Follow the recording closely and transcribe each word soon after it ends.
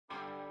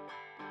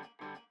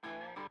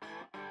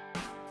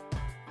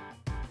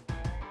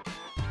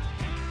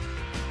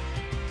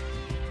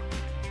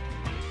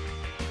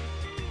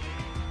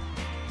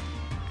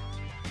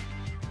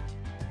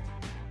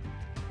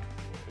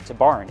It's a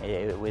barn.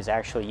 It was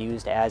actually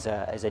used as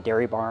a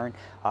dairy barn,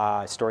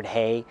 stored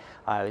hay.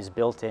 It was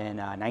built in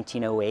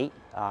 1908,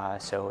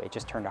 so it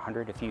just turned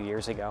 100 a few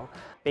years ago.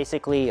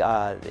 Basically,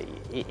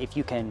 if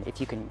you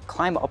can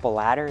climb up a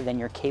ladder, then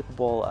you're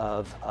capable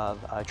of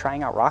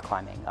trying out rock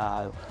climbing.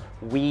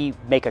 We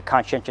make a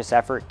conscientious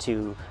effort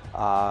to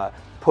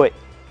put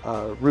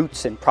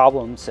roots and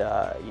problems,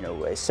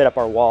 set up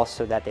our walls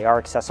so that they are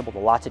accessible to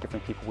lots of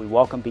different people. We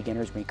welcome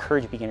beginners, we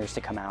encourage beginners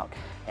to come out,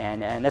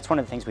 and that's one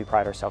of the things we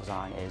pride ourselves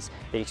on, is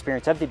the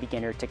experience of the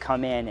beginner to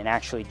come in and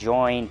actually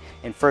join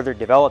and further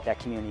develop that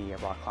community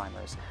of rock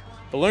climbers.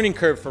 The learning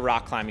curve for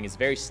rock climbing is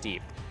very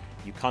steep.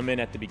 You come in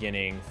at the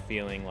beginning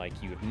feeling like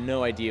you have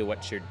no idea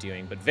what you're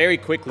doing, but very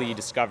quickly you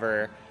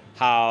discover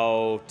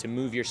how to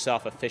move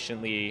yourself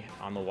efficiently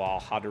on the wall,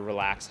 how to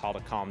relax, how to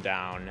calm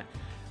down.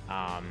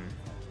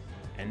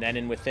 And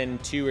then within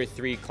 2 or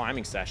 3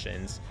 climbing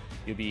sessions,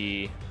 you'll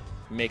be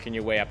making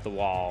your way up the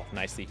wall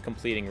nicely,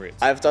 completing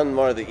routes. I've done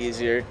more of the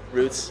easier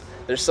routes.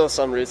 There's still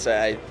some routes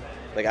that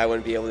I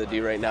wouldn't be able to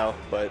do right now,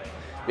 but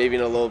maybe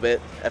in a little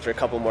bit, after a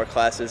couple more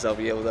classes, I'll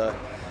be able to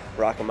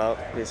rock them out,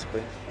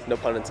 basically. No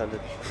pun intended.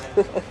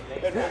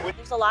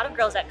 There's a lot of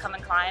girls that come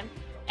and climb,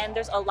 and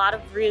there's a lot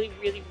of really,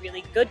 really,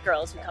 really good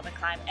girls who come and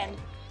climb, and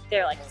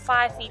they're like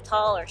 5 feet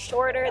tall or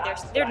shorter.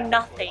 They're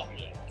nothing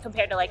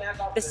compared to like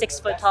the 6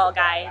 foot tall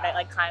guy that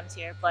like climbs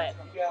here. But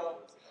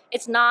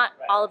it's not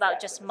all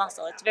about just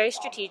muscle. It's very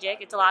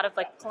strategic. It's a lot of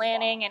like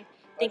planning and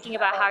thinking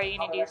about how you're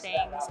going to do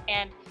things,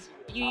 and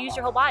you use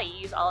your whole body.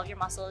 You use all of your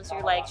muscles,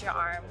 your legs, your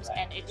arms,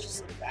 and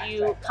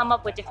you come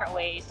up with different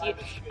ways.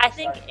 I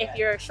think if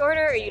you're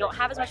shorter or you don't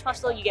have as much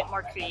muscle, you get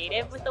more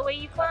creative with the way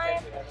you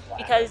climb,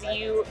 because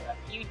you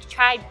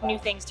try new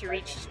things to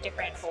reach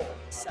different holds.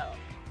 So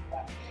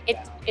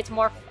it's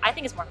more, I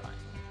think it's more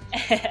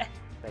fun.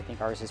 I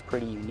think ours is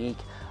pretty unique,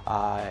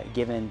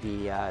 given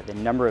the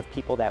number of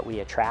people that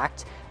we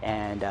attract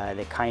and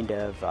the kind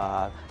of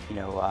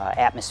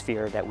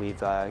atmosphere that we've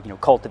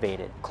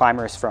cultivated.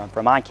 Climbers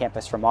from on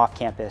campus, from off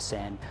campus,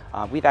 and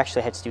we've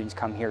actually had students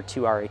come here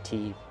to RIT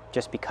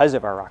just because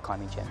of our rock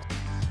climbing gyms.